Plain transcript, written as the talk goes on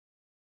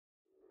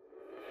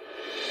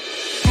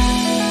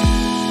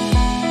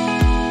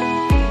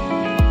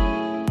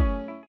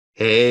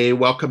Hey,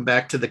 welcome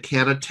back to the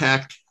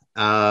CannaTech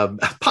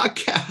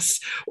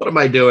podcast. What am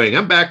I doing?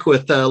 I'm back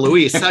with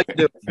Luis. How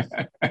you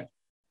doing?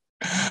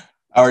 How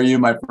are you,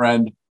 my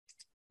friend?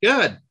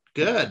 Good,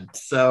 good.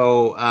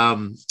 So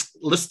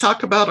let's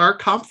talk about our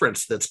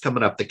conference that's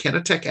coming up, the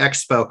CannaTech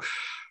Expo,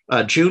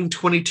 June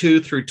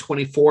 22 through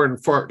 24 in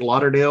Fort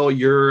Lauderdale.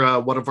 You're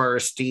one of our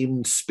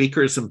esteemed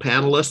speakers and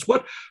panelists.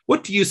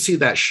 What do you see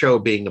that show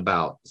being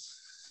about?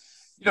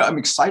 I'm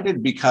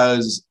excited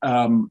because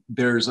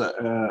there's a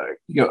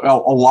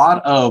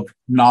lot of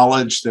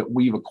knowledge that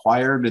we've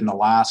acquired in the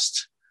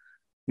last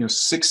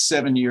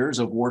 6-7 years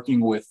of working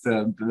with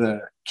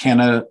the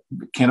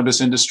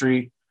cannabis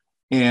industry,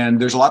 and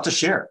there's a lot to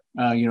share.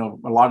 A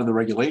lot of the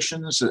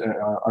regulations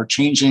are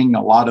changing.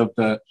 A lot of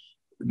the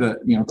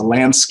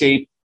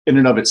landscape in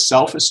and of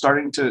itself is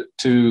starting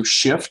to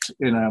shift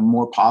in a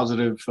more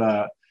positive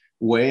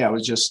way. I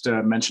was just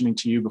mentioning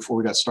to you before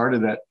we got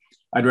started that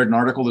I'd read an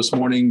article this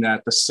morning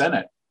that the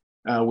Senate,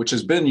 which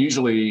has been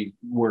usually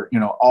where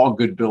all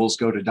good bills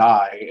go to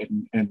die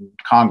in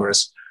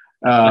Congress,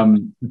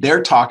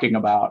 they're talking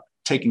about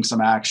taking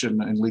some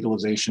action in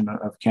legalization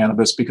of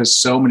cannabis because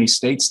so many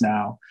states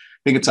now,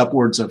 I think it's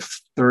upwards of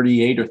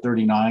 38 or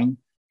 39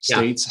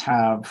 states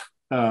have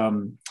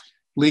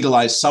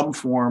legalized some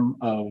form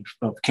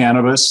of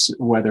cannabis,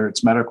 whether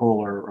it's medical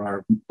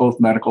or both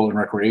medical and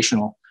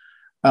recreational.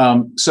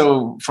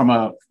 So from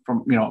a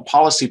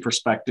policy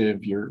perspective,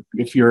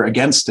 if you're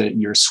against it,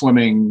 you're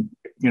swimming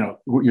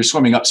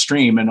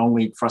upstream and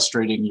only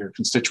frustrating your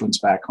constituents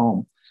back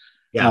home.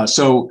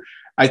 So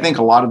I think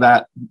a lot of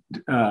that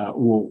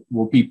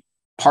will be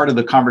part of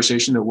the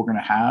conversation that we're going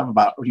to have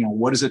about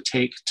what does it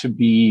take to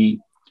be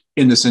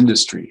in this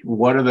industry?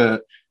 What are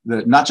the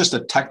not just the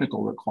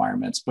technical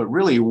requirements, but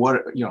really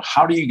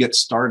how do you get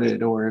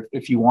started, or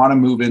if you want to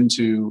move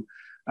into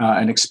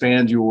and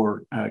expand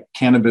your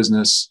cannabis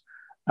business.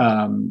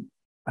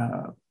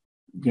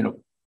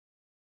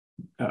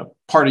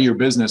 Part of your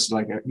business,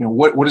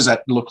 what does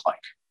that look like?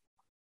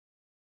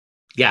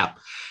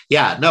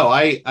 No,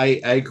 I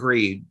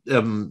agree.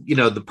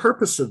 The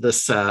purpose of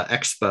this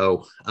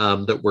expo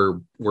that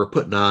we're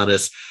putting on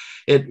is,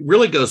 it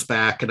really goes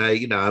back, and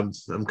I'm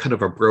kind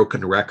of a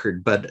broken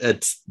record, but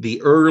it's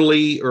the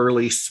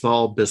early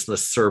small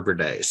business server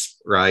days,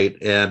 right?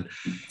 And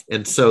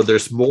so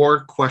there's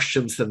more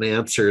questions than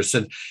answers,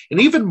 and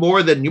even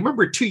more than, you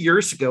remember 2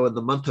 years ago in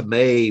the month of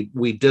May,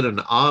 we did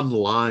an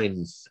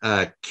online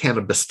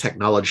cannabis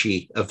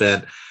technology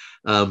event.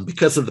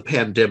 Because of the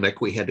pandemic,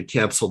 we had to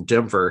cancel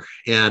Denver,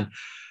 and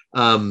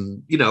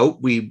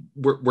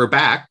we're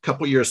back. A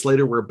couple of years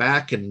later, we're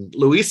back, and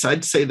Luis,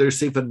 I'd say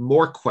there's even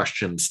more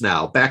questions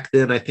now. Back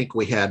then, I think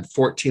we had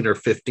 14 or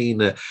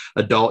 15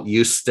 adult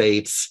use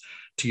states.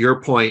 To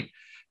your point,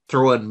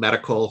 throw in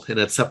medical, and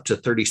it's up to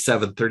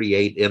 37,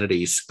 38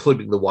 entities,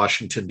 including the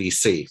Washington,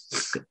 D.C.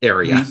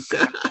 area.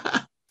 Mm-hmm.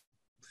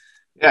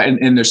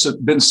 And there's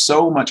been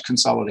so much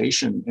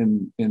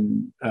consolidation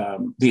in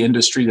the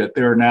industry that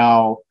there are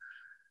now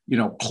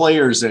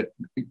players that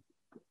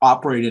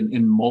operate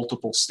in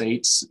multiple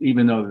states,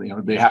 even though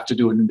they have to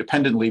do it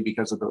independently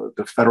because of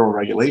the federal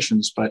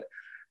regulations. But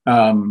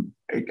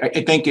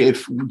I think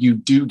if you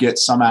do get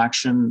some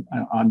action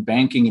on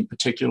banking in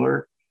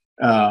particular,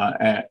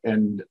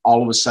 and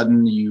all of a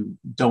sudden you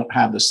don't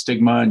have the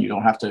stigma and you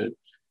don't have to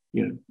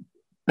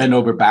bend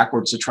over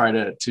backwards to try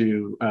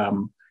to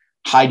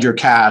hide your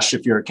cash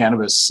if you're a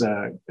cannabis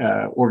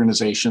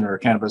organization or a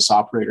cannabis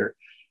operator,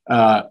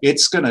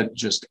 it's going to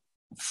just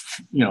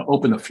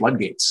open the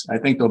floodgates. I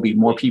think there'll be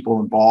more people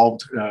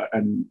involved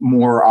and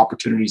more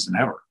opportunities than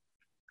ever.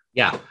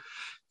 Yeah.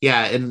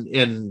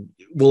 And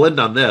we'll end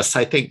on this.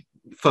 I think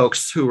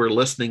folks who are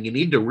listening, you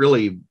need to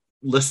really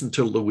listen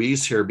to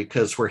Louise here,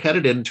 because we're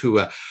headed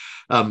into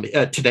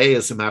today,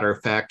 as a matter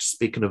of fact,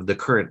 speaking of the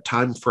current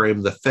time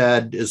frame, the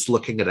Fed is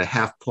looking at a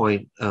 0.5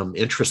 point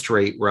interest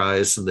rate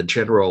rise in the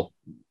general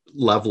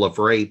level of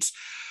rates.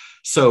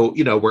 So,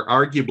 we're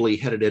arguably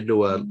headed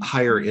into a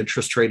higher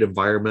interest rate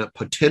environment,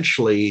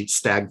 potentially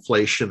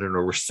stagflation and a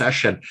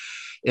recession.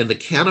 And the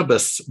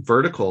cannabis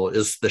vertical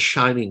is the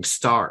shining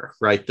star,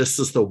 right? This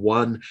is the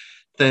one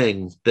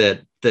thing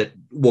that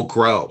will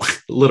grow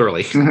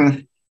literally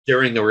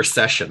during a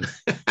recession.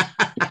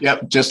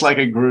 Yep, just like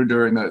it grew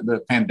during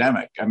the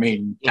pandemic. I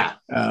mean,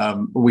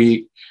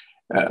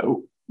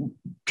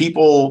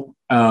 people,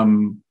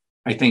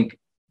 I think,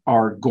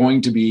 are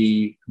going to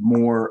be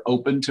more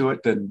open to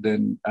it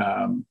than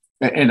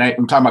and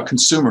I'm talking about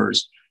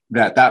consumers.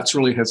 That's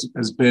really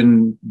has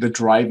been the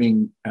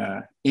driving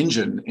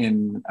engine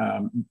in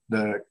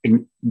the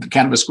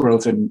cannabis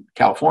growth in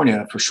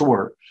California for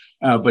sure,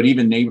 but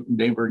even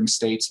neighboring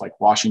states like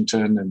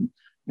Washington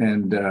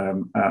and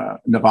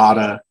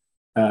Nevada.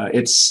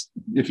 It's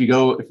if you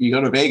go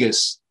to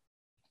Vegas,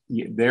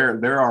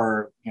 there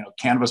are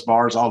cannabis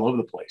bars all over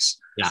the place,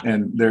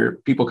 and there are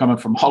people coming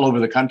from all over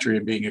the country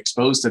and being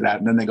exposed to that,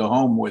 and then they go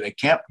home where they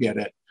can't get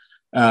it,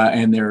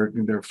 and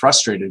they're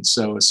frustrated.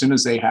 So as soon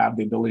as they have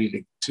the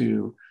ability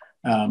to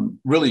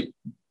really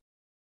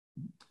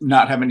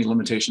not have any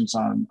limitations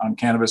on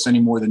cannabis any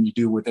more than you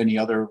do with any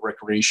other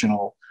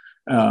recreational,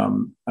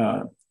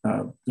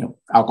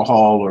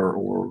 alcohol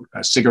or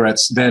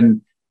cigarettes,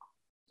 then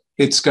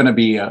it's going to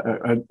be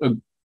a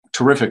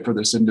terrific for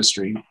this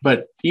industry.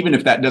 But even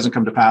if that doesn't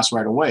come to pass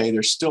right away,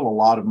 there's still a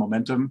lot of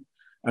momentum,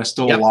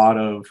 still a lot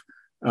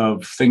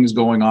of things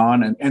going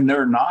on, and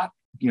they're not.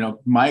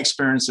 My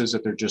experience is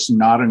that they're just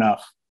not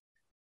enough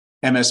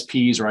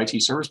MSPs or IT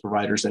service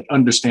providers that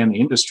understand the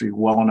industry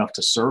well enough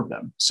to serve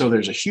them. So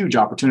there's a huge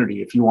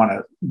opportunity if you want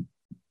to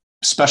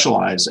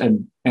specialize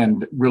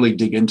and really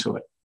dig into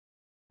it.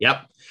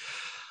 Yep.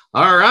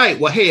 All right.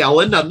 Well, hey, I'll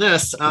end on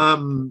this.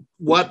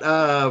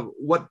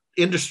 What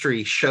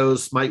industry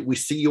shows might we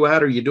see you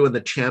at? Are you doing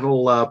the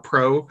Channel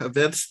Pro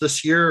events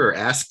this year, or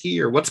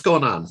ASCII, or what's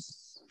going on?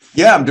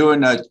 Yeah, I'm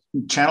doing a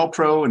Channel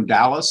Pro in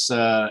Dallas,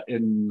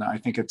 in I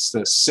think it's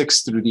the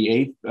 6th through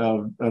the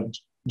 8th of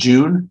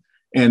June.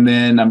 And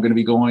then I'm going to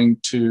be going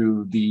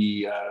to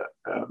the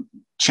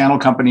Channel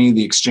Company,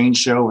 the Exchange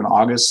Show in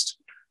August.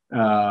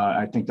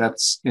 I think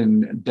that's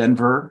in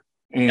Denver.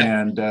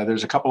 And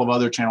there's a couple of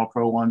other Channel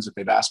Pro ones that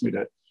they've asked me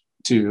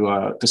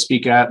to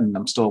speak at, and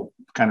I'm still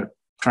kind of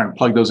trying to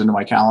plug those into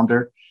my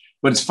calendar.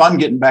 But it's fun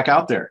getting back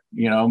out there,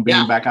 being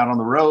back out on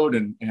the road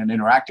and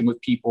interacting with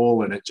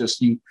people, and it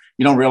just you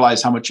don't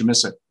realize how much you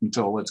miss it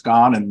until it's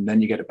gone, and then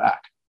you get it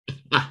back.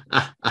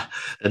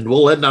 And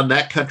we'll end on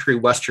that country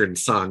western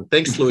song.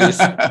 Thanks,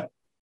 Luis.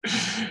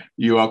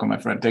 You're welcome, my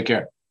friend. Take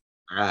care.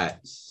 All right.